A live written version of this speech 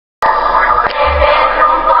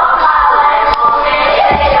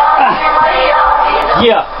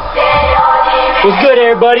Yeah. What's good,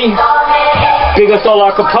 everybody? Big up all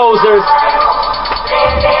our composers.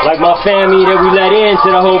 Like my family that we let into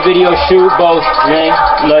the whole video shoot. Both, man.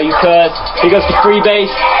 Love you, cuz. Big up to Freebase,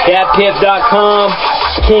 datpiff.com,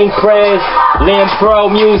 King Prez, Lynn Pro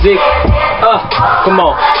Music. Come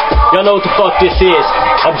on. Y'all know what the fuck this is.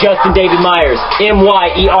 I'm Justin David Myers,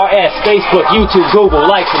 MYERS, Facebook, YouTube, Google.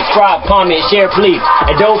 Like, subscribe, comment, share, please.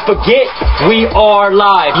 And don't forget, we are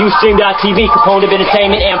live. Ustream.tv, component of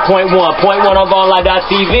entertainment, and Point One on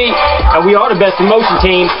VonLive.tv. And we are the best promotion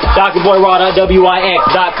team.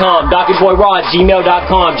 DrBoyRaw.wix.com,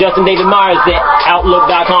 DrBoyRaw@gmail.com, Justin David Myers at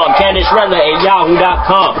Outlook.com, Candace Redler at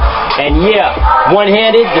Yahoo.com. And yeah,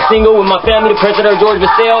 One-Handed, the single with my family, the President George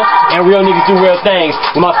Vassell, and Real Niggas Do Real Things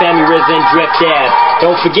with my family, RZA and Drip Dad.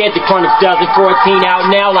 Don't forget the Chronic 2014 out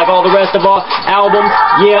now, like all the rest of our albums.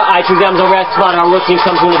 Yeah, iTunes, Amazon, Rap Spot, and our real team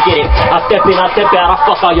comes when to get it. I step in, I step out, I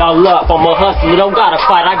fuck all y'all up. I'm a hustler, don't gotta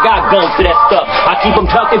fight, I got guns for that stuff. I keep them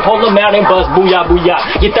tucked and pull them out and bust, booyah, booyah.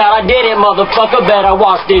 You thought I did it, motherfucker, better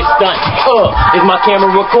watch this stunt. Is my camera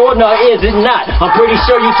recording or is it not? I'm pretty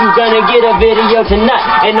sure you two gonna get a video tonight.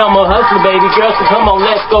 And I'm a hustler, baby girl, so come on,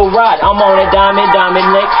 let's go ride. I'm on a diamond,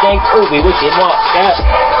 next thing, ooby, wicked walk,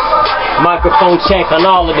 microphone check on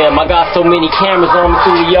all of them. I got so many cameras on me,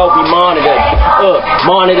 studio be monitored.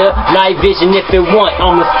 Monitor, night vision if it want.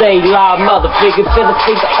 I'ma stay live, motherfucker, figure.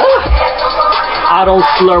 I don't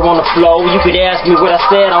slur on the flow. You could ask me what I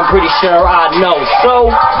said, I'm pretty sure I know.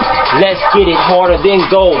 So, let's get it harder than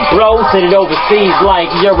gold, bro. Send it overseas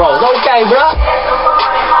like euros. Okay, bro.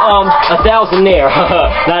 1,000 there.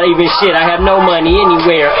 Not even shit, I have no money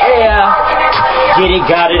anywhere. Yeah. Get it,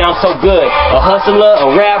 got it, I'm so good. A hustler,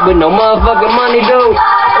 a rap with no motherfucking money, dude.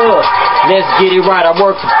 Let's get it right, I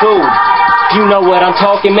work for food. You know what I'm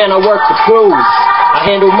talking, man, I work for crews. I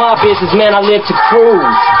handle my business, man, I live to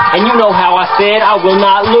cruise. And you know how I said, I will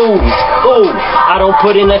not lose. I don't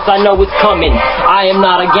put in unless I know it's coming. I am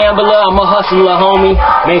not a gambler, I'm a hustler, homie.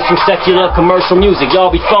 Mainstream secular commercial music,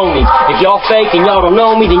 y'all be phony. If y'all fake and y'all don't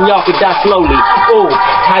know me, then y'all could die slowly.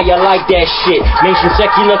 How y'all like that shit? Mainstream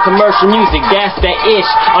secular commercial music, that's that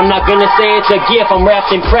ish. I'm not gonna say it's a gift, I'm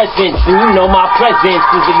wrapped in presents. And you know my presence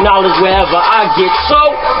is acknowledged wherever I get. So,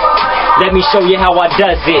 let me show you how I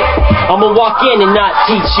does it. I'ma walk in and not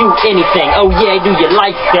teach you anything. Oh yeah, do you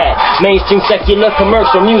like that? Mainstream secular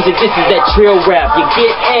commercial music, this is that trill rap. You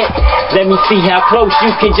get it? Let me see how close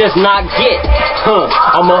you can just not get.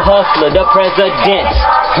 I'm a hustler, the president.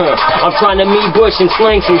 I'm trying to meet Bush and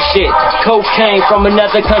sling some shit. Cocaine from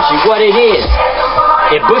another country, what it is.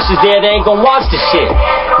 If Bush is there, they ain't gonna watch the shit.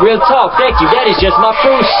 Real talk, thank you, that is just my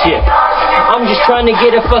cruise ship. I'm just trying to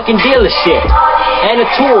get a fucking dealership and a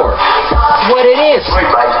tour. What it is.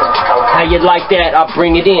 How you like that? I'll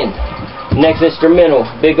bring it in. Next instrumental.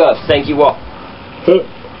 Big ups. Thank you all.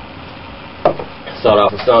 Start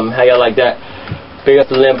off with something. How y'all like that? Big up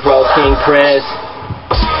to Lynn Pro, King Prez,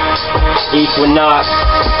 Equinox.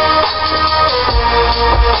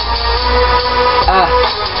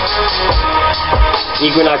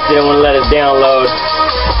 Equinox didn't want to let us download.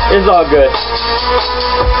 It's all good.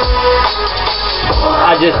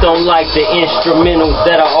 I just don't like the instrumentals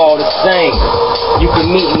that are all the same. You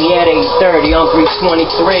can meet me at 8:30 on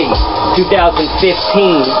 323,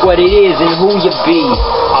 2015. What it is and who you be.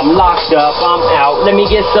 I'm locked up, I'm out. Let me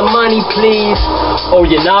get some money, please. Oh,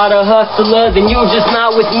 you're not a hustler, then you're just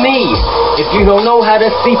not with me. If you don't know how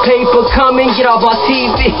to see paper coming, get off our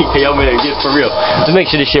TV. Yo, man, get for real. Let's make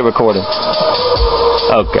sure this shit recording.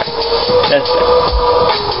 Okay, that's it.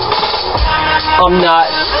 I'm not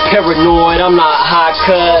paranoid, I'm not high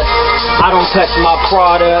cut. I don't touch my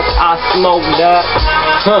product, I smoke it up.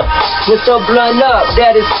 With the blunt up,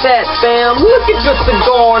 that is fat, fam. Look at the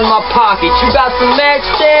cigar in my pocket. You got some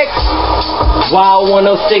matchsticks? Wild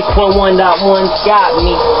 106.1.1's got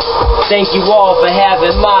me. Thank you all for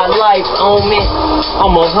having my life on me.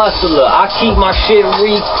 I'm a hustler, I keep my shit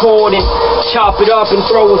recording. Chop it up and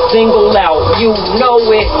throw a single out, you know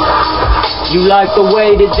it. You like the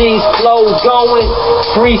way that these flows going?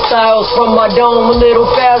 Freestyles from my dome a little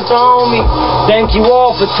faster on me. Thank you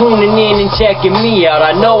all for tuning in and checking me out.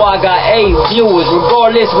 I know I got 8 viewers,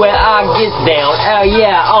 regardless where I get down.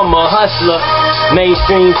 Yeah, I'm a hustler.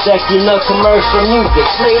 Mainstream secular commercial music.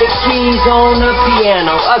 Play the keys on the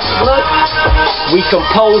piano. Us, look. We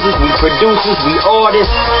composers, we producers, we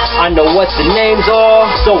artists. I know what the names are,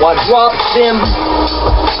 so I drop them.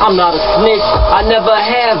 I'm not a snitch, I never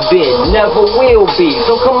have been, never will be.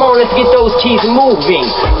 So come on, let's get those keys moving.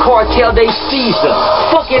 Cartel de Caesar.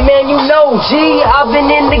 Fuck it, man, you know, G. I've been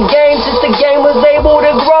in the game since the game was able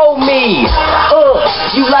to grow me.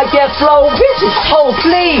 You like like that flow, bitches, oh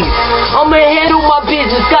please. I'ma handle my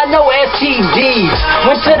business, got no STDs.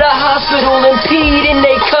 Went to the hospital and peed in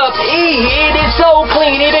they cup E. It is so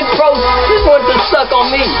clean, even pros just want to suck on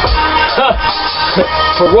me.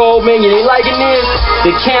 Parole, man, you ain't liking this?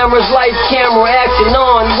 The camera's lights, camera action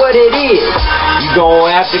on, what it is. You gon'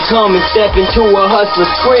 have to come and step into a hustler's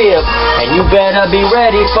crib, and you better be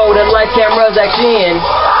ready for the light cameras action.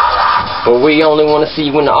 But we only wanna see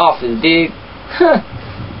you in the office, dig?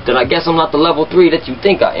 Then I guess I'm not the level 3 that you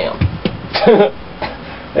think I am.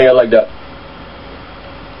 Hey, I like that.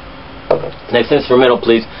 Next instrumental,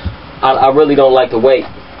 please. I really don't like to wait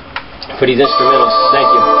for these instrumentals. Thank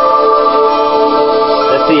you.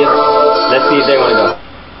 Let's see if they want to go.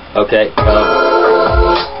 Okay.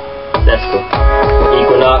 That's cool.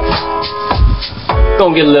 Equinox.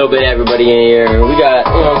 Gonna get a little bit of everybody in here. We got,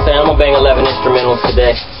 you know what I'm saying, I'm gonna bang 11 instrumentals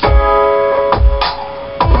today.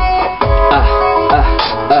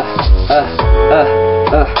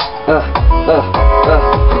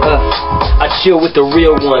 I chill with the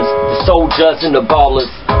real ones, the soldiers and the ballers.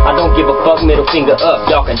 I don't give a fuck, middle finger up,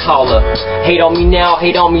 y'all can holler. Hate on me now,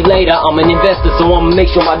 hate on me later. I'm an investor, so I'ma make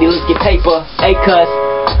sure my dealers get paper. Hey, cuss,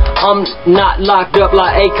 I'm not locked up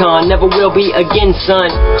like Akon, never will be again, son.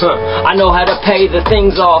 I know how to pay the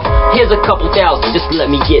things off. Here's a couple thousand, just let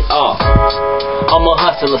me get off. I'm a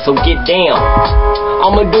hustler, so get down.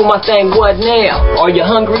 I'ma do my thing, what now? Are you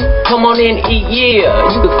hungry? Come on in, eat, yeah.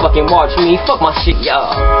 You can fucking watch me, fuck my shit,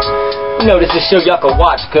 y'all. You know this is a show y'all can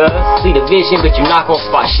watch, cuz. See the vision, but you not gon'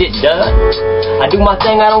 spot shit, duh. I do my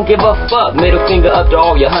thing, I don't give a fuck. Middle finger up to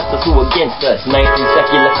all your hustlers who against us. Mainstream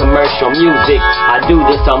secular commercial music. I do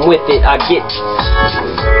this, I'm with it, I get.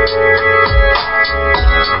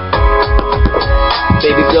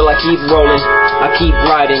 Baby girl, I keep rolling, I keep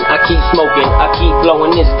riding, I keep smoking, I keep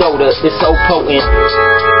blowing this soda, it's so potent.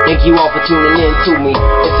 Thank you all for tuning in to me.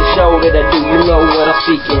 It's a show that I do, you know what I'm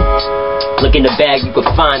seeking. Look in the bag, you can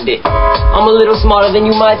find it. I'm a little smarter than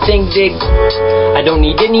you might think, dig. I don't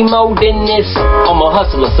need any more than this. I'm a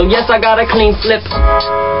hustler, so yes, I got a clean flip.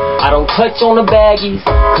 I don't touch on the baggies,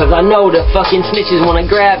 cause I know the fucking snitches wanna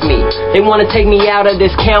grab me. They wanna take me out of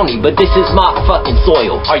this county, but this is my fucking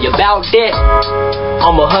soil. Are you about that?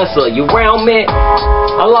 I'm a hustler, you round me?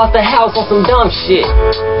 I lost the house on some dumb shit.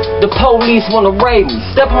 The police wanna raid me.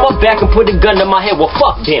 Step on my back and put a gun to my head, well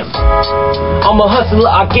fuck them. I'm a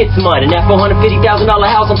hustler, I get money. And that $450,000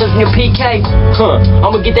 house I'm listening to PK,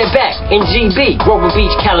 I'ma get that back in GB. Grover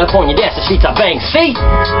Beach, California, that's the streets I bang, see?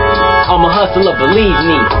 I'm a hustler, believe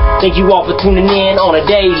me. Thank you all for tuning in on a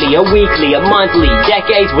daily, a weekly, a monthly,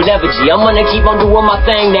 decades, whatever, G. I'm gonna keep on doing my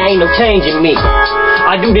thing, there ain't no changing me.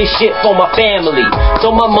 I do this shit for my family,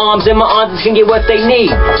 so my moms and my aunts can get what they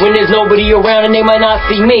need. When there's nobody around and they might not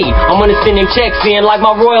see me, I'm gonna send them checks in like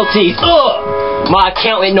my royalties. My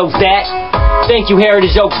accountant knows that. Thank you,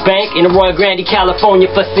 Heritage Oaks Bank in Arroyo Grande,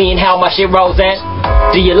 California, for seeing how my shit rolls at.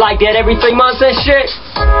 Do you like that every 3 months and shit?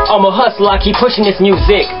 I'm a hustler, I keep pushing this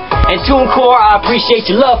music. And TuneCore, I appreciate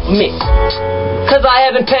your love for me. Cause I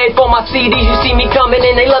haven't paid for my CDs, you see me coming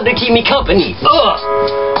and they love to keep me company.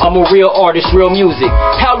 I'm a real artist, real music.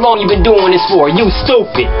 How long you been doing this for? You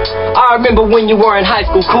stupid. I remember when you were in high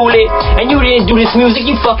school, cool it, and you didn't do this music,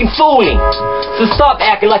 you fucking fooling. So stop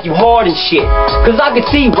acting like you hard and shit, cause I can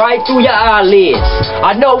see right through your eyelids.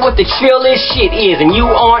 I know what the trillest shit is, and you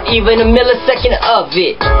aren't even a millisecond of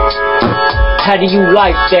it. How do you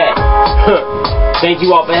like that? Thank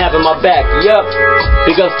you all for having my back, yup.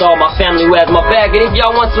 Big ups to all my family who has my back. And if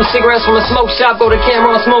y'all want some cigarettes from a smoke shop, go to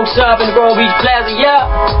Cameron Smoke Shop in the Grove Beach Plaza,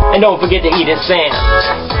 yeah. And don't forget to eat at Sam's.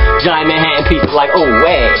 Giant Manhattan pieces like, oh,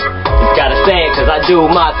 way. Just gotta say it, cause I do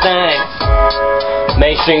my thing.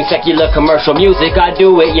 Mainstream secular commercial music, I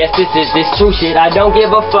do it. Yes, this is this true shit. I don't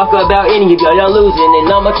give a fuck about any of y'all losing.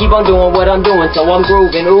 And I'ma keep on doing what I'm doing, so I'm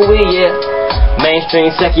grooving, ooh, yeah. Mainstream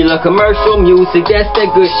secular commercial music, that's that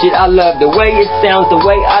good shit. I love the way it sounds, the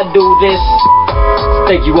way I do this.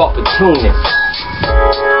 Thank you all for tuning.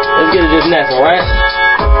 Let's get to this next one, right?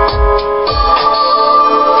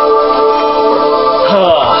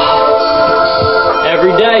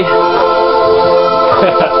 Every day.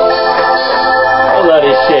 I love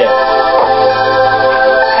this shit.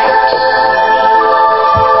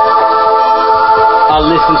 I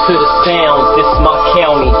listen to the sounds, this is my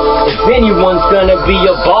county. If anyone's gonna be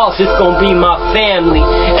a boss, it's gonna be my family.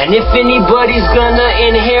 And if anybody's gonna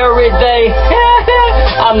inherit,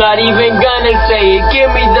 I'm not even gonna say it. Give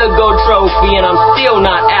me the gold trophy and I'm still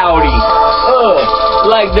not Audi.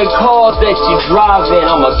 Like the cars that you drive in,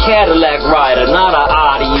 I'm a Cadillac rider, not a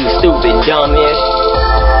Audi, you stupid dumbish.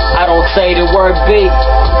 I don't say the word big.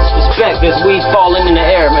 Respect, cause we falling in the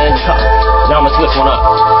air, man. Now I'ma switch one up.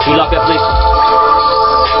 You like that, please?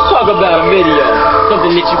 Talk about a video,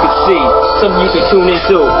 something that you can see, something you can tune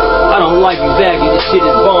into. I don't like you baggy, this shit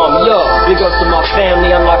is bomb. Yo, big up to my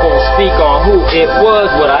family, I'm not gonna speak on who it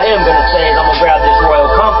was. What I am gonna say is I'm gonna grab this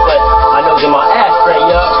Royal Comfort. I know it's in my ashtray,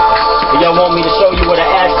 yo. Y'all want me to show you what an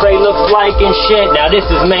ashtray looks like and shit? Now this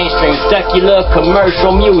is mainstream, secular,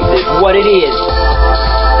 commercial music, what it is.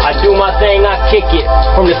 I do my thing, I kick it.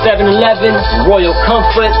 From the 7-Eleven, Royal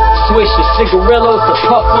Comfort, switch to cigarillos to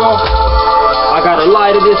puff on. I got a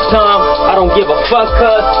lighter this time, I don't give a fuck,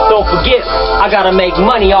 cuz don't forget, I gotta make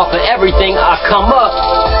money off of everything I come up.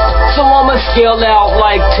 So I'ma scale out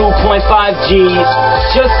like 2.5 G's,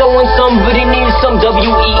 just so when somebody needs some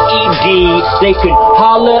WEED, they can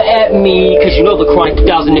holler at me, cause you know The Chronic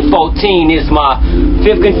 2014 is my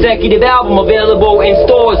 5th consecutive album available in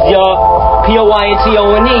stores, y'all.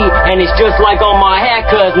 POINTONE, and it's just like on my hat,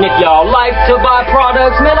 cuz if y'all like to buy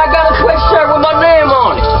products, man, I got a sweatshirt with my name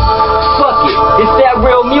on it. Fuck it, it's that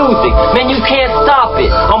real music, man, you can't stop it.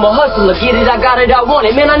 I'm a hustler, get it, I got it, I want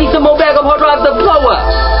it. Man, I need some more backup hard drives to blow up.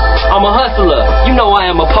 I'm a hustler, you know I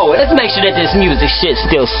am a poet. Let's make sure that this music shit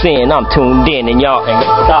still sin. I'm tuned in and y'all ain't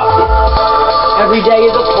gonna stop it. Every day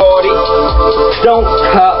is a party, don't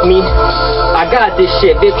cop me. I got this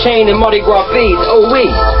shit, Bip Chain and Mardi Gras beats, oh we.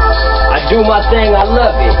 I do my thing, I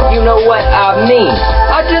love it, you know what I mean.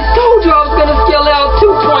 I just told you I was gonna scale out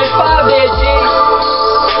 2.5 there, G.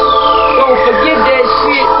 Don't forget that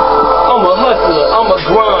shit. I'm a hustler, I'm a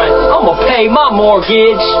grind, I'ma pay my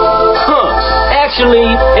mortgage.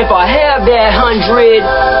 Actually, if I have that 200,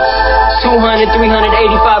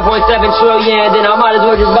 385.7 trillion, then I might as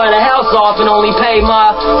well just buy the house off and only pay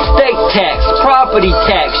my state tax, property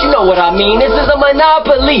tax. You know what I mean? This is a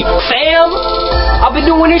monopoly, fam. I've been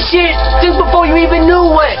doing this shit since before you even knew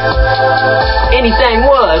what anything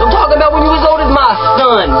was. I'm talking about when you was old as my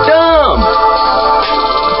son. Dumb.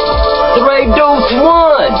 3, 2,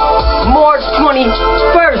 1. March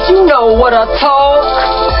 21st. You know what I talk.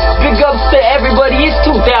 Big ups to everybody. It's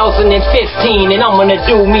 2015 and I'm gonna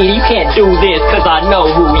do me. You can't do this cause I know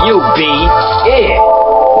who you be. Yeah.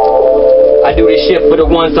 I do this shit for the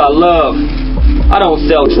ones I love. I don't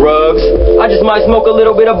sell drugs. I just might smoke a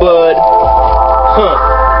little bit of bud.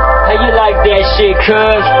 How you like that shit,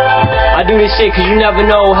 cuz? I do this shit cause you never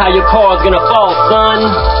know how your car's gonna fall, son.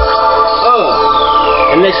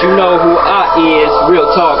 Unless you know who I is. Real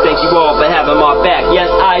talk, thank you all for having my back.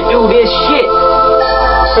 Yes, I do this shit.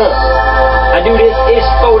 I do this ish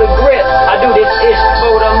for the grip. I do this ish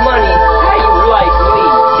for the money. How you like me,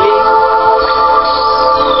 dig?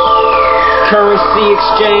 Currency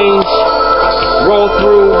exchange. Roll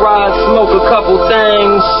through, ride, smoke a couple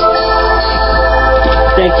things.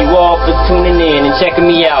 Thank you all for tuning in and checking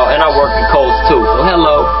me out. And I work at Kohl's too. So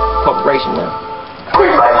hello, corporation now.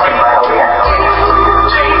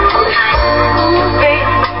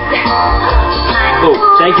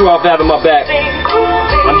 Thank you all for having my back.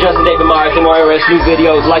 I'm Justin David Myers, MRS, new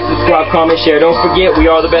videos. Like, subscribe, comment, share. Don't forget, we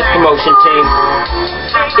are the best promotion team.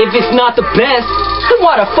 If it's not the best, then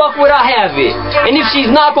why the fuck would I have it? And if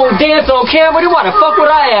she's not gonna dance on camera, then why the fuck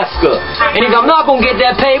would I ask her? And if I'm not gonna get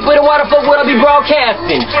that paper, then why the fuck would I be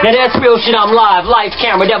broadcasting? Now that's real shit, I'm live, lights,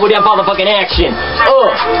 camera, double that motherfucking action.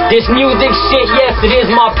 This music shit, yes, it is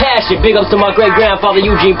my passion. Big ups to my great-grandfather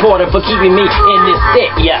Eugene Porter for keeping me in this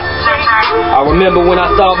set, yeah. I remember when I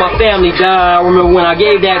saw my family die. I remember when I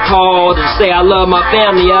gave that call to say I love my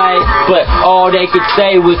family, alright? But all they could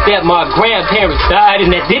say was that my grandparents died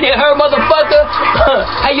and that didn't hurt, motherfucker.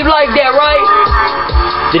 How you like that, right?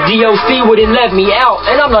 The DOC wouldn't let me out,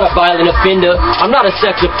 and I'm not a violent offender, I'm not a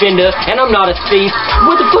sex offender, and I'm not a thief.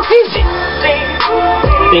 What the fuck is it?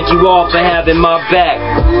 Thank you all for having my back.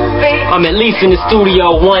 I'm at least in the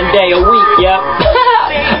studio one day a week, yeah?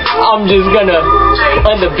 I'm just gonna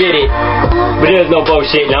underbid it. But there's no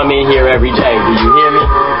bullshit, I'm in here every day, do you hear me?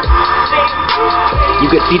 You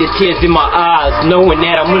can see the tears in my eyes, knowing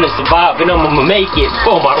that I'm gonna survive and I'm gonna make it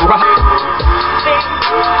for my right.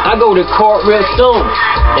 I go to court real soon,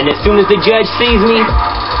 and as soon as the judge sees me,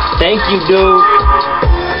 thank you, dude.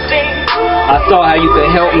 I saw how you could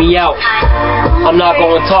help me out. I'm not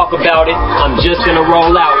gonna talk about it, I'm just gonna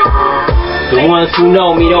roll out. The ones who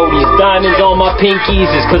know me know these diamonds on my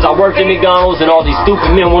pinkies is cause I worked at McDonald's and all these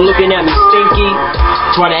stupid men were looking at me stinky,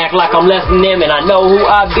 trying to act like I'm less than them, and I know who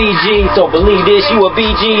I BG, so believe this, you a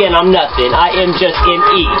BG and I'm nothing, I am just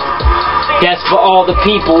ME. That's for all the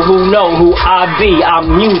people who know who I be. I'm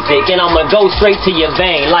music and I'ma go straight to your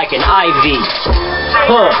vein like an IV.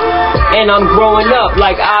 And I'm growing up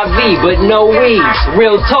like IV, but no weeds.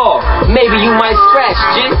 Real talk, maybe you might scratch,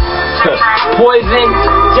 G. Poison,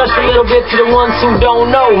 just a little bit to the ones who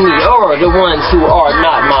don't know me, or the ones who are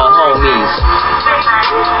not my homies.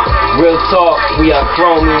 Real talk, we are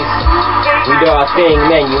chromies. We do our thing,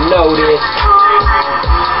 man, you know this.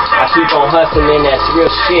 I keep on hustling, that's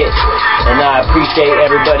real shit. And I appreciate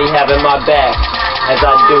everybody having my back as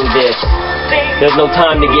I do this. There's no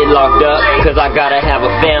time to get locked up, cause I gotta have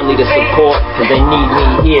a family to support, cause they need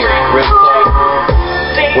me here. Real talk.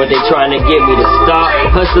 What they trying to get me to stop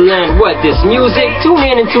hustling? What, this music? Tune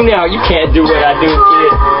in and tune out. You can't do what I do,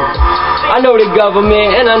 kid. I know the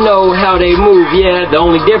government and I know how they move, yeah. The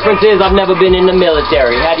only difference is I've never been in the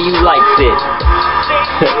military. How do you like it?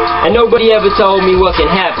 And nobody ever told me what can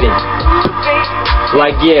happen.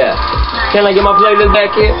 Like, yeah. Can I get my playlist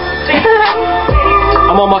back here?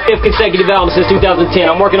 I'm on my 5th consecutive album since 2010.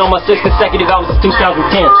 I'm working on my 6th consecutive album since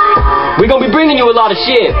 2010. We're gonna be bringing you a lot of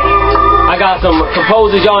shit. I got some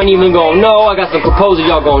composers y'all ain't even gonna know. I got some composers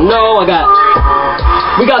y'all gonna know.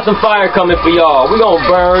 We got some fire coming for y'all. We gonna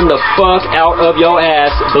burn the fuck out of your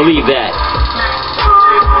ass. Believe that.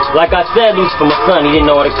 Like I said, this for my son. He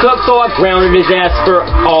didn't know how to cook, so I grounded his ass for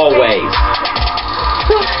always.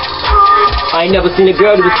 I ain't never seen a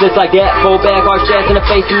girl do the splits like that. Full back, arch ass in the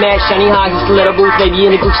face to match. Shiny highs and stiletto boots, maybe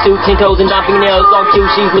in a Gucci suit. 10 toes and dime fingernails, all cute.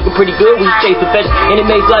 She's looking pretty good. We chase the fetch, and it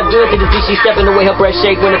makes life good. To the see she's stepping away, her breast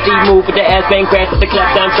shake when her feet move. With the ass bang crash, with the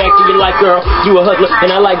clap down track to your life, girl. You a hustler,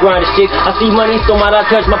 and I like grinding shit. I see money, so might I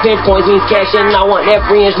touch my pinch points. Means cash in, and I want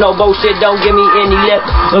every inch. No bullshit, don't give me any lip.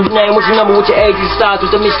 What's your name, what's your number, what's your age, your size,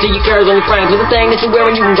 what's the mystery, your curves on your frame. Cause the thing that you're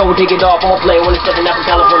wearing, you can go and take it off. I'ma play when it's something out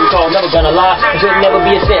from California called. Never gonna lie, it should never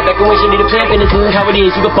be a set. Back when she need a pimp, and this is how it is.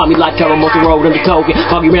 You can find me like Terror, most the road, under token.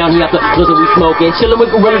 Foggy round here after listen, we smoking. Chillin' with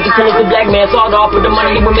gorillas, until it's a black man. Sawed off with the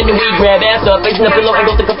money, the women, and we grab ass up. Facing the pillow, and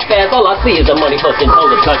go to cut fast. All I see is the money bustin', hold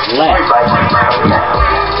it, touch, laugh.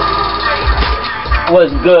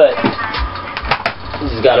 What's good?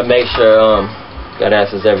 Just gotta make sure, gotta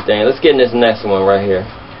access everything. Let's get in this next one right here.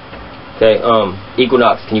 Okay,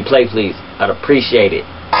 Equinox, can you play, please? I'd appreciate it.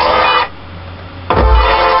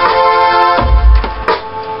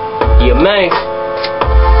 Yeah, man.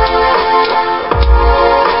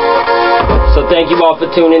 So thank you all for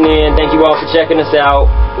tuning in. Thank you all for checking us out.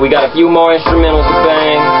 We got a few more instrumentals to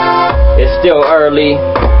bang. It's still early.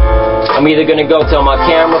 I'm either gonna go till my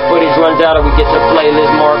camera footage runs out or we get to the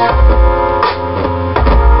playlist mark.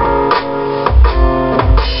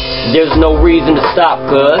 There's no reason to stop,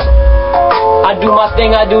 cuz I do my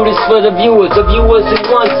thing, I do this for the viewers who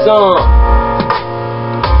want some.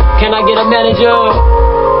 Can I get a manager?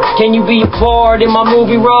 Can you be a part in my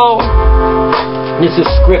movie role? This is a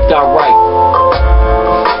script I write.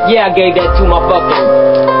 Yeah, I gave that to my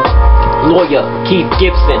fucking lawyer, Keith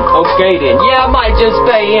Gibson. Okay then. Yeah, I might just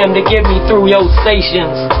pay him to get me through your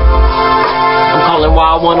stations. I'm calling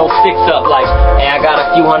Wild 106 up like, hey, I got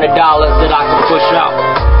a few $100s that I can push out.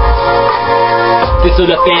 Just so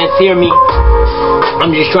the fans hear me.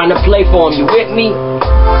 I'm just trying to play for him. You with me?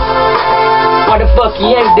 Why the fuck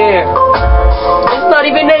he ain't there? It's not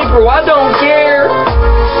even April. I don't care.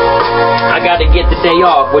 I gotta get the day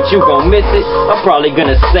off. What, you gon' miss it? I'm probably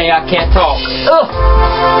gonna say I can't talk.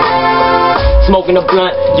 Smoking a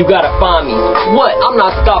blunt, you gotta find me. What? I'm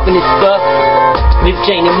not stopping this stuff. This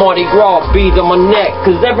chain and Mardi Gras beads on my neck.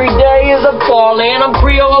 Cause every day is a ball and I'm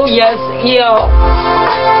Creole, yes, yeah.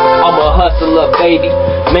 I'm a hustler, baby.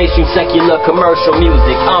 Mainstream secular commercial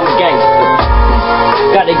music. I'm gangster.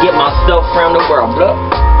 Gotta get myself around the world, bro.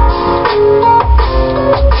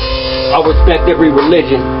 I respect every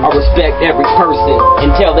religion, I respect every person,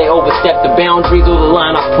 until they overstep the boundaries or the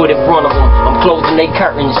line I put in front of them. I'm closing they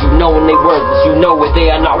curtains, you know when they worthless, you know it,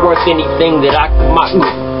 they are not worth anything that I might.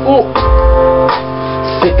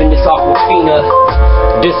 Sipping this Aquafina,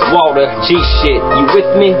 this water, G shit, you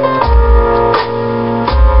with me?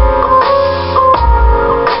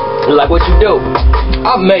 Like what you do?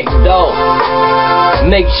 I make dough.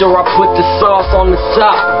 Make sure I put the sauce on the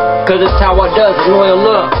top, cause it's how I does it, loyal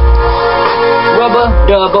up. Rubber,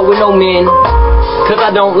 duh, but with no men, cause I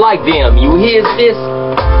don't like them. You hear this?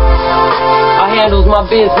 I handles my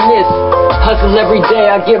business. Hustle every day,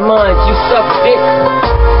 I get mine. You suck dick.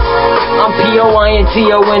 I'm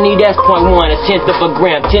P-O-I-N-T-O-N-E, that's .1, a tenth of a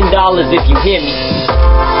gram, $10 if you hear me.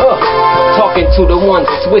 Talking to the ones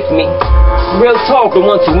that's with me. Real talk, the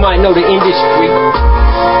ones who might know the industry.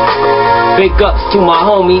 Big ups to my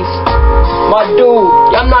homies. My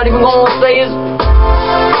dude, I'm not even gonna say his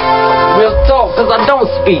real talk, cause I don't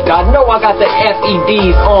speak. I know I got the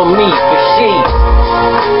FEDs on me for she's.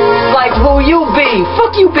 Like who you be?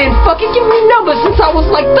 Fuck you been fucking giving me numbers since I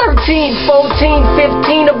like 13, 14,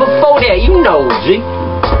 15, or before that. You know, G.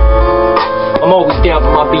 I'm always down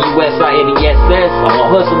for my BUSINESS. I'm a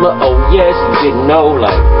hustler, oh yes, you didn't know,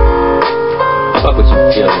 like, fuck what you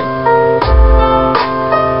feeling.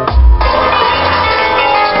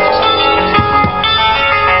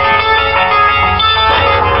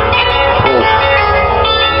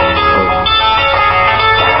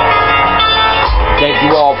 Thank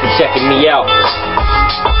you all for checking me out.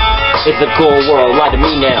 It's a cool world, lie to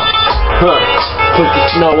me now. Put the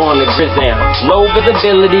snow on the grizzle. Low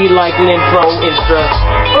visibility like Linpro Instra.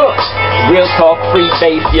 Real talk, free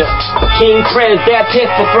base, yeah. King Prez, that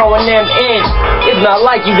pistol throwing them in. It's not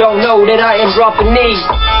like you don't know that I am dropping knees.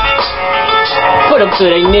 Put them to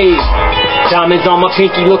their knees. Diamonds on my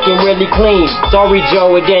pinky looking really clean. Sorry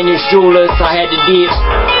Joe at Daniel's Jewelers, I had to dip.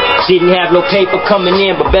 Didn't have no paper coming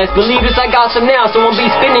in, but best believe this, I got some now, so I'll be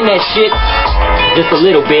spending that shit. Just a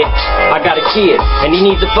little bit. I got a kid, and he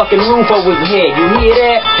needs a fucking roof over his head. You hear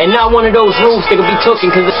that? And not one of those roofs that can be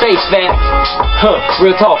tooken cause the face fat.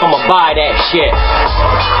 Real talk, I'ma buy that shit.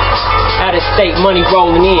 Out of state money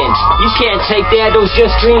rolling in. You can't take that, those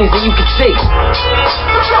just dreams that you can see.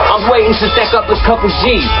 I'm waiting to stack up a couple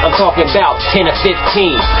G's. I'm talking about 10 or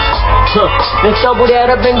 15. Then double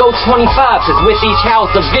that up and go 25, cause with each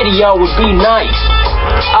house a video would be nice.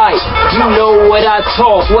 Aight, you know what I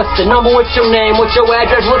talk. What's the number, what's your name, what's your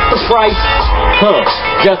address, what's the price?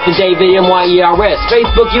 Justin David, MYERS.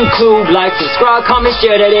 Facebook, YouTube, like, subscribe, comment,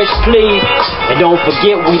 share that ish, please. And don't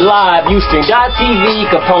forget we live, Ustream.tv,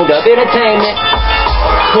 Capone Dub Entertainment.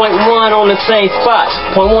 Point one on the same spot.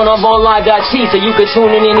 Point one on VonLive.t, so you can tune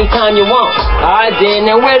in anytime you want. Alright then,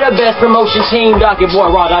 and we're the best promotion team,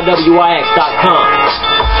 DocketBoyRaw.wix.com.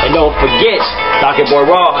 And don't forget,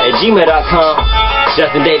 DocketBoyRaw@gmail.com.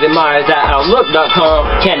 Justin David Myers at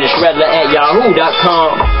Outlook.com. Candace Redler at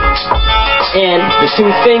Yahoo.com. And the two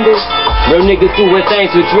singles, Real Niggas Doing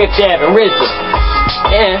Things with Drift Av and RZA.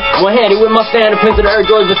 And one-handed with my fan, the Prince of the Earth,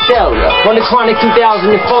 George Vastelia. From the Chronic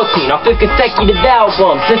 2014, our fifth consecutive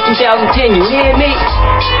album since 2010, you hear me?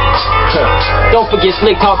 Don't forget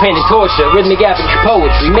Slick Talk, Pain and Torture, Rhythmic African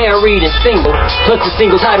Poetry, Mary Reed and Single, plus the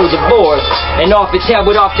single titled Divorce. And off the tab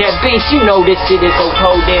with Off That Beat, you know this shit is so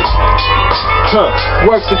cold then.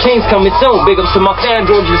 Works for Kings coming soon. Big ups to my fan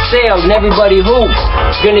George Vastelia and everybody who's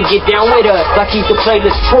gonna get down with us. I keep the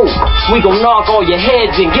playlist true. We gon' knock all your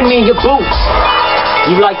heads in, give me your boots.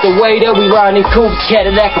 You like the way that we ride in coupes,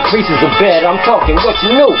 Cadillac Caprices a bed. I'm talking what you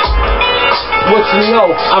knew. What you know,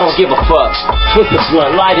 I don't give a fuck. Twist the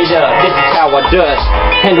blunt, light it up, this is how I does.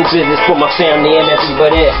 Handle business for my family and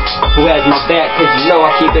everybody who has my back, cause you know I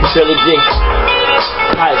keep it trilogy.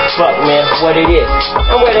 High as fuck, man, what it is.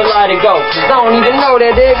 And where to let it go, cause I don't even know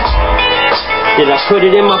that it. Did I put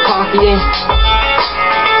it in my pocket?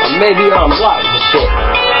 Or maybe I'm blocked and shit.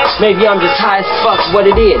 Maybe I'm just high as fuck, what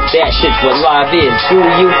it is. That shit's what live is. Do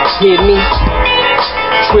you hear me?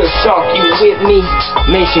 Trill Shark, you with me?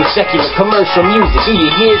 Mainstream secular commercial music, do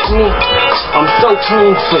you hear me? I'm so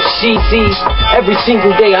clean for sheezy. Every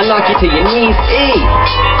single day I knock you to your knees.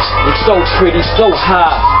 You're so pretty, so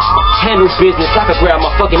high. Handle business, I could grab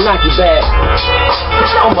my fucking Nike bag.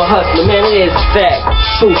 I'm a hustler, man, it is a fact.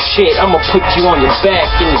 True shit, I'ma put you on your back,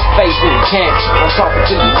 in your face, in your can't. I'm talking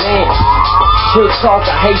to you, man. Trill Talk,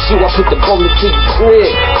 I hate you, I put the bullet to your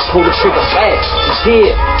grid. Pull the trigger back, you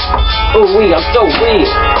did. Ooh wee, I'm so weird.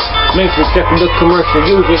 Mainstream secular commercial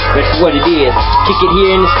music, that's what it is. Kick it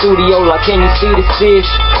here in the studio, like can you see this fish?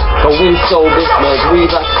 Go in sober, smells weed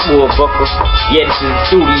like a wood buckle. Yeah, this is the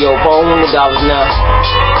studio, for $100 now.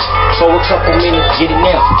 For a couple minutes, get it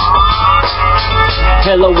now.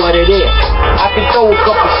 Hello, what it is. I can throw a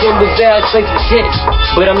couple symbols there, say some shit,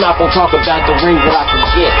 but I'm not gonna talk about the rings that I can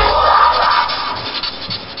get.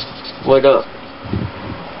 What up?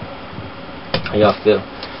 How y'all feel?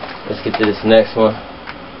 Let's get to this next one.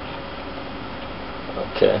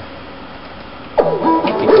 Okay.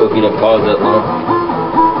 Be cool if you didn't pause that long.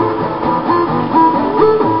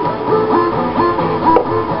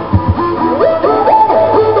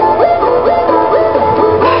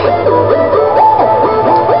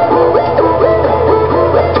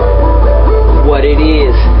 What it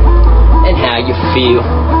is and how you feel.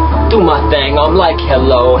 Do my thing, I'm like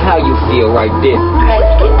hello, how you feel right there?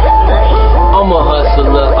 I'm a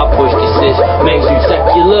hustler, I push the shit. Mainstream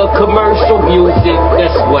secular commercial music,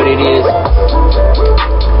 that's what it is.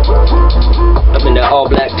 I'm in that all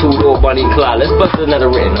black two-door Bonnie and Clyde. Let's bust another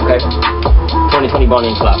written, okay? 2020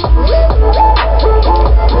 Bonnie and Clyde.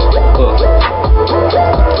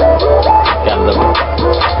 Gotta love it.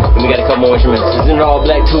 And we got a couple more instruments. This is an all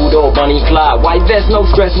black two-door Bonnie and Clyde. White vest, no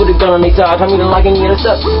stress, with a gun on their side. Tell me to like and get us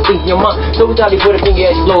up. Think your mind. So we thought he put a finger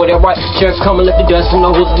at your floor. That right. Sheriff come and lift the dust from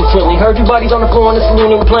the hoods of the friendly. Heard you bodies on the floor in the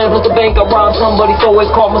saloon and we're playing with the bank. I robbed somebody, so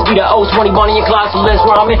it's called. Must be that old 20 Bonnie and Clyde. So let's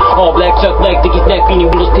rhyme it. All black, Chuck Black, Dickies neck, beanie,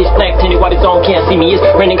 wheels, pitch black, tinted white, his own can't see me. It's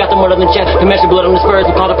raining, got the mud on the chest. The measure blood on the spurs.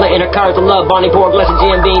 We contemplating her cards of love. Bonnie pour a glass of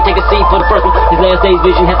Jim Beam. Take a seat for the first one. His last day's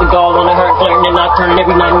vision has the gall on the hurt. Flirting and not turning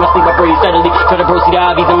every night in my sleep. I breathe steadily. Try to proceed the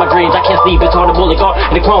obvious in my dreams. I can't sleep. It's hard to bullet guard.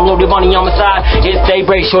 And the chrome loaded Bonnie on my side. It's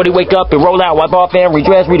daybreak. Shorty wake up and roll out. Wipe off and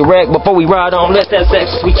redress. Redirect before we ride on. Let's have sex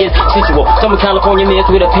this weekend. Sensual. Some California mist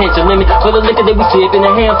with a pinch of lemon. For the liquor that we sip and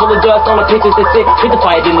a handful of dust on the pictures that sit. With the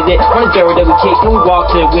fire in the net. On the barrel that we kick. Then we walk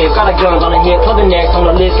to the whip. Got our guns on the hip. Clubbing necks on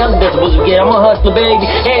the list. Got the decibels we get. I'm a hustler, baby.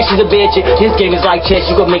 And she's a bitch. His game is like chess.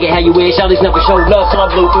 You gon' make it how you wish. All these never showed love. So I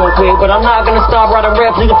blew through and quick. But I'm not gonna stop riding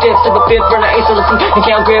rap. Plead the fifth. Sip a fifth. Burn the ace on the seat. And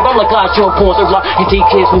count grab. I'm like Clyde. Short points. Third block. And take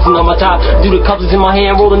kids. Loosen on my top. Do the cups in my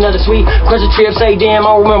hand. Roll another sweet. Crush a trip. Say damn.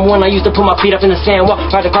 I remember when I used to put my feet up in the sand. Walk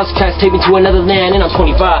right across the tracks. Take me to another land. And I'm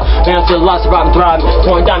 25. Man, I'm still lost. Surviving, thriving.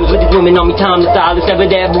 Pouring diamonds with these women on me. Time to style. It's never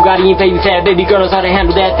that Bugatti and baby fat. Baby girl knows how to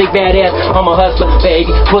handle that thick bad ass. I'm a hustler, baby.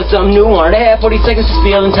 Put something new on it. I have 40 seconds to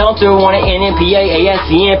spill until I'm through on it. NMPA,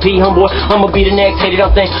 ASCMP, homeboy. I'ma be the next hated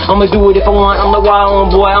up thing. I'ma do it if I want. I'm the wild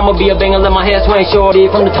boy. I'ma be a banger. Let my hair swing shorty.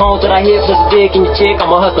 From the tones that I hit, plus the dick and your chick. I'm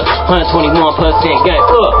a hustler. 121% gang.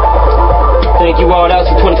 Thank you all. That was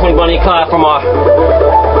from 2020 Bonnie and Clyde from our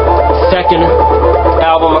second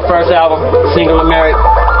album, my first album, Single and Married.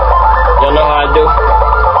 Y'all know how I do.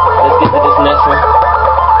 Let's get to this next one.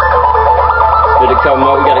 Spit a couple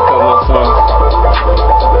more. We got a couple more songs.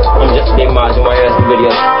 I'm just Dave Mars in my ass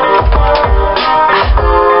video.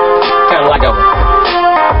 Kinda like that one.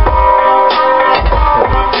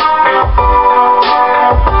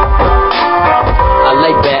 I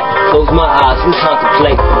lay back, close my eyes and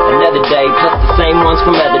contemplate another day, plus the same ones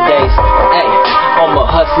from other days. Hey, I'm a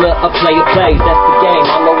hustler, a player plays, that's the game.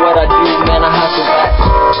 I know what I do, man, I hustle back.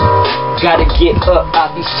 Gotta get up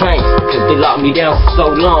out these chains, cause they locked me down for so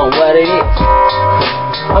long, what it is.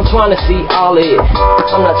 I'm trying to see all of it,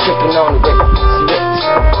 I'm not tripping on the record.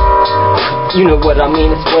 You know what I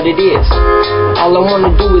mean, it's what it is. All I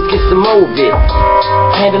wanna do is get some more of it.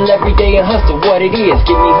 Handle every day and hustle what it is.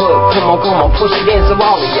 Get me hooked, come on, push it in so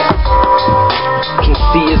all of ya can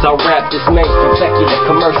see as I rap this makes consecutive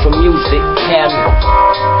commercial music cabinet.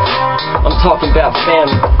 I'm talking about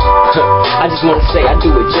family. I just wanna say I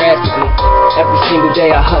do it drastically. Every single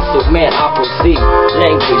day I hustle, man, I proceed.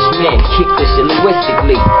 Language, man, kick this shit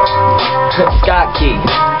linguistically. Scott Key,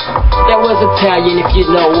 that was Italian if you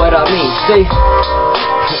know what I mean. See?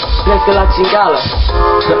 Let's go la chingala.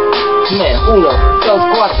 Man, uno, dos,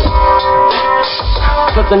 cuatro.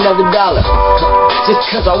 Plus another $1. Just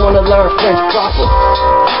cause I wanna learn French proper.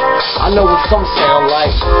 I know what some sound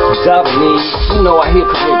like. Japanese, you know I hear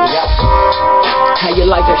Caribbean. How you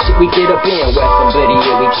like that shit we get up in? Where somebody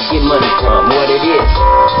here we can get money from. What it is,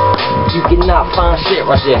 you cannot find shit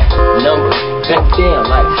right there. Numbers, back down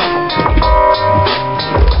like.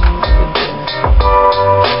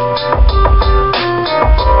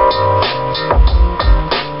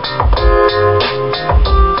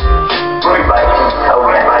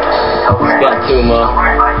 Got two more.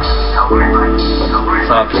 So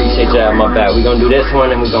I appreciate y'all. My bad. We're gonna do this one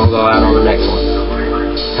and we're gonna go out on the next one.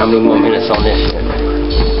 How many more minutes on this shit?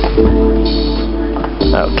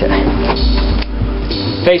 Okay.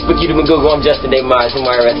 Facebook, YouTube, and Google. I'm Justin Dave Myers and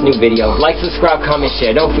YRS. New video. Like, subscribe, comment,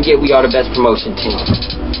 share. Don't forget we are the best promotion team.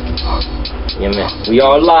 Yeah, man. We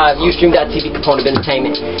are live. Ustream.tv, component of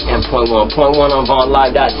entertainment, and point one on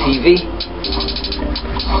VaughnLive.tv.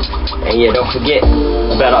 And yeah, don't forget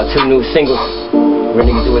about our 2 new singles. Real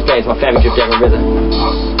Niggas Do It Things. My family Drip Devin RZA.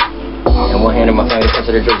 And one hand in my family comes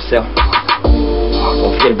to the drip cell.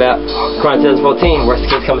 Don't forget about Crime Tales 14. Worst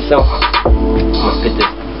Kids coming soon. I'm gonna spit this.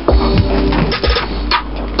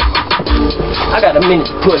 I got a minute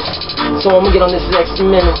to push, so I'm gonna get on this extra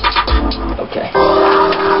minute. Okay.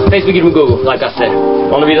 Facebook, YouTube, and Google, like I said.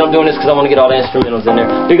 Only reason I'm doing this because I want to get all the instrumentals in there.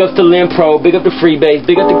 Big up to Lynn Pro, big up to Freebase,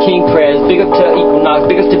 big up to King Prez, big up to Equinox,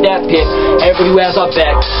 big up to Dat Pit, everybody who has our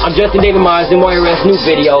back. I'm Justin David Myers, and YRS new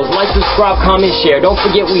videos. Like, subscribe, comment, share. Don't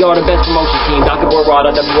forget we are the best promotion team.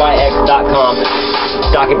 DocketBoyRod.wix.com,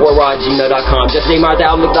 DocketBoyRod@gmail.com,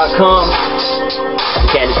 JustinDaveMyers@outlook.com,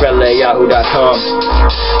 CandiceRedley@yahoo.com.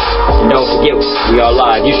 And don't forget, we are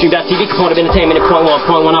live. Ustream.tv, component of entertainment at point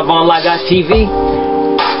one on VaughnLive.tv.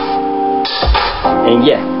 And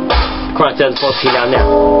yeah, Crime Tales 14 out now.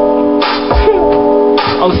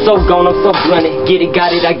 I'm so gone, I'm so blunted. Get it,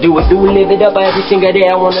 got it, I do it. Do it, live it up every single day.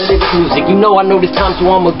 I wanna live this music. You know I know this time, so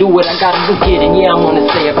I'ma do what I gotta do. Get it, yeah, I'm gonna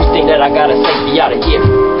say everything that I gotta say for y'all to hear.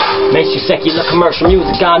 Mainstream secular commercial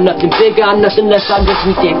music. Got nothing big, got nothing less. I just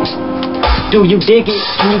be digging. Do you dig it?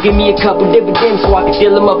 Can you give me a couple dividends so I can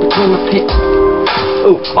deal them up between the pit?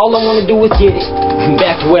 Ooh, all I wanna do is get it.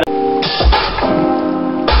 Back to what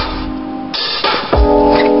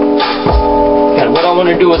I want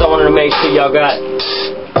to do is I wanted to make sure y'all got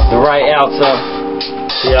the right outro,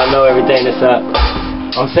 so y'all know everything that's up.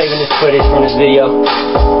 I'm saving this footage from this video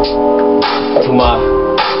to my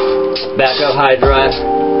backup hard drive.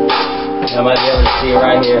 Y'all might be able to see it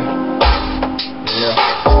right here. You know.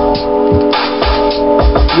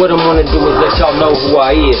 What I'm gonna do is let y'all know who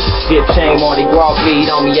I is. Dip chain, Mardi Gras beat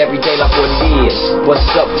on me every day like what it is. What's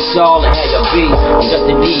up with y'all and how y'all be? I'm just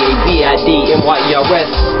a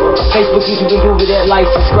D-A-V-I-D-M-Y-E-R-S. Facebook, YouTube, and Google that, like,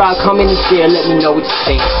 subscribe, comment, and share. Let me know what you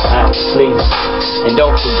think, please. And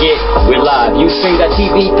don't forget, we're live.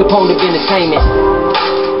 Ustream.tv, component of entertainment.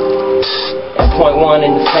 And point one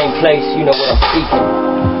in the same place, you know what I'm speaking.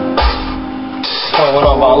 Point one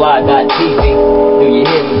on live.tv. Do you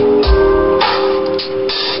hear me?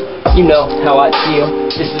 You know how I feel.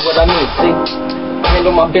 This is what I mean, see?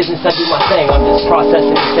 Handle my business, I do my thing. I'm just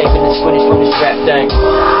processing and saving this footage from this rap thing.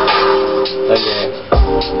 So yeah.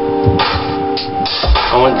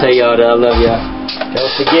 I want to tell y'all that I love y'all.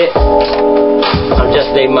 Don't forget, I'm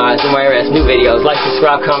Just Dave Myers, MYRS, new videos. Like,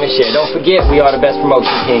 subscribe, comment, share. Don't forget, we are the best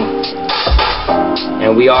promotion team.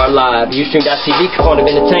 And we are live. Ustream.tv, component of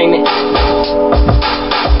entertainment.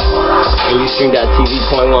 And Ustream.tv,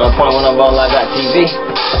 point one on live.tv.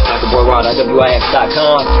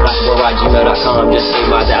 DrBoyRod.wix.com, DrBoyRod@gmail.com,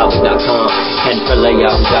 JustDaveMyers@outlook.com,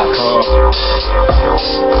 CandyForLayYahoo.com.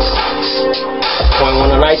 Point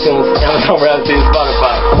one on iTunes, Amazon Rap to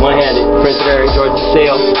Spotify. One-handed, Prince of Eric, George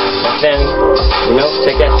DeSale, my family. You know,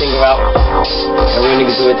 check that single out. And real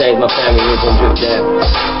niggas do it things, my family, we're gonna drip that.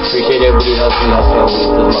 Appreciate everybody helping me out for me, this is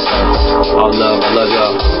my family. All love, I love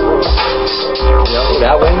y'all. You know,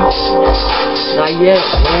 that way? Not yet,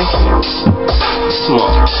 man. Come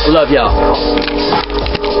on, I love y'all.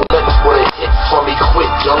 For me quick,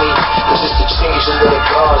 dummy. It's just a change in the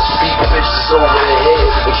gods. Beat bitches over the head.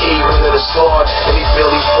 The key ring of the sword. And he feel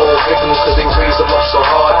he fall victims cause they raise them up so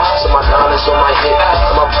hard. So my knowledge on my hip.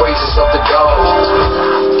 And my praises of the gods.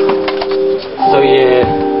 So yeah,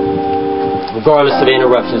 regardless of the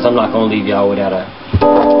interruptions, I'm not gonna leave y'all without a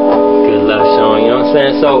good love song, you know what I'm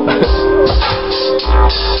saying? So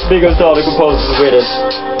big up to all the composers with us.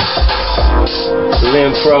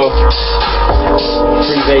 Lim Pro,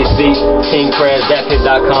 Free Bass Beat, King Crash,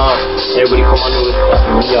 DatPiff.com. Everybody from my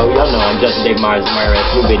newest, y'all know I'm Justin Dave Myers, MYRS,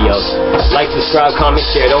 new videos. Like, subscribe, comment,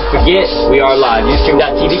 share. Don't forget, we are live.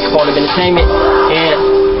 Ustream.tv, component of entertainment, and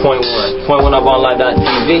point one up on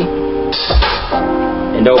live.tv.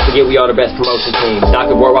 And don't forget, we are the best promotion team.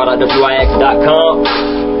 DrBoyRod.wix.com,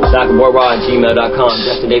 DrBoyRod@gmail.com,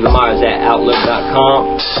 JustinDavidMyers@outlook.com,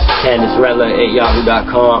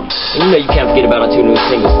 CandiceRedler@yahoo.com. And you know you can't forget about our two new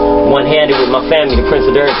singles. One-handed with my family, the Prince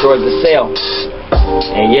of Eric, George DeSale.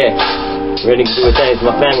 And yeah, real niggas do things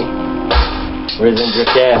with my family. Risen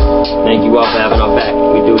Drift Dad. Thank you all for having our back.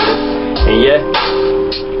 We do this. And yeah,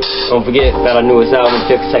 don't forget about our newest album,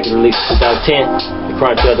 5th consecutive release, 2010. The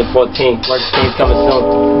Crime 2014. March 16th coming soon.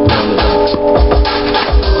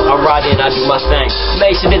 I ride in, I do my thing.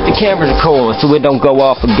 Make sure that the cameras are cool so it don't go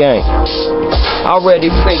off again. Already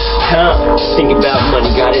fake time. Think about money,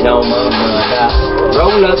 got it on my mind. I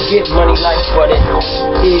roll up, get money like what it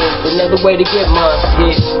is. Another way to get mine.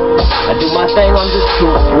 Yeah. I do my thing, I'm just too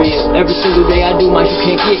real. Every single day I do mine, you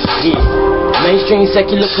can't get here. Mainstream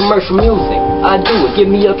secular commercial music, I do it. Give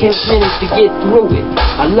me a couple minutes to get through it.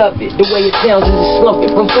 I love it, the way it sounds is just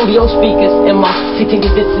slumping from studio speakers and my 16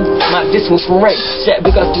 distance, my distance from rape. Chat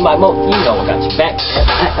because to my most, you know I got your back.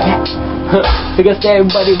 Because to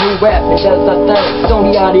everybody who rap and does our thing,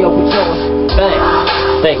 Sony Audio Control, bang.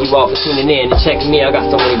 Thank you all for tuning in and checking me out. I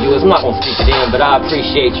got so many viewers, I'm not gonna speak to them, but I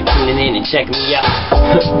appreciate you tuning in and checking me out.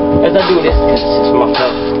 As I do this, it's just for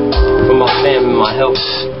myself, for my family, my health.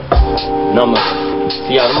 And I'ma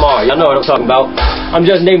see y'all tomorrow. Y'all know what I'm talking about. I'm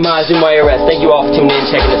Justin Dave Myers, MYRS. Thank you all for tuning in and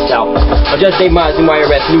checking us out. I'm Justin Dave Myers,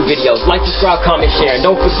 MYRS, new videos. Like, subscribe, comment, share. And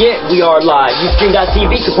don't forget, we are live.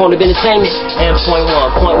 Ustream.tv, component of entertainment. And point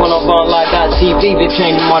one on live.tv. Big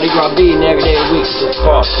chain and Mardi Gras beat every day of the week. Just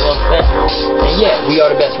cross, you know what I'm saying? And yeah, we are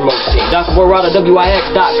the best promotion team.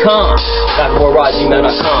 DrBoyRod.wix.com,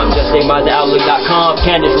 DrBoyRod@gmail.com, JustDaveMyers@outlook.com,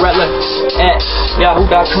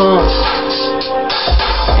 CandiceRedler@yahoo.com.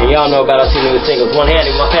 And y'all know about our 2 newest singles. One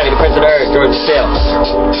Handed, My Family, The Prince of the Earth, Georgia Stell.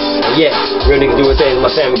 And yeah, Real Niggas Do What Things, My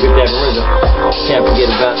Family, Good Dad and RZA. Can't forget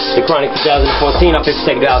about The Chronic 2014, our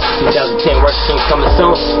 52nd album 2010, Worship Kings coming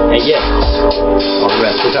soon. And yeah, all the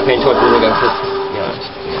rest. Look up here and torture the nigga.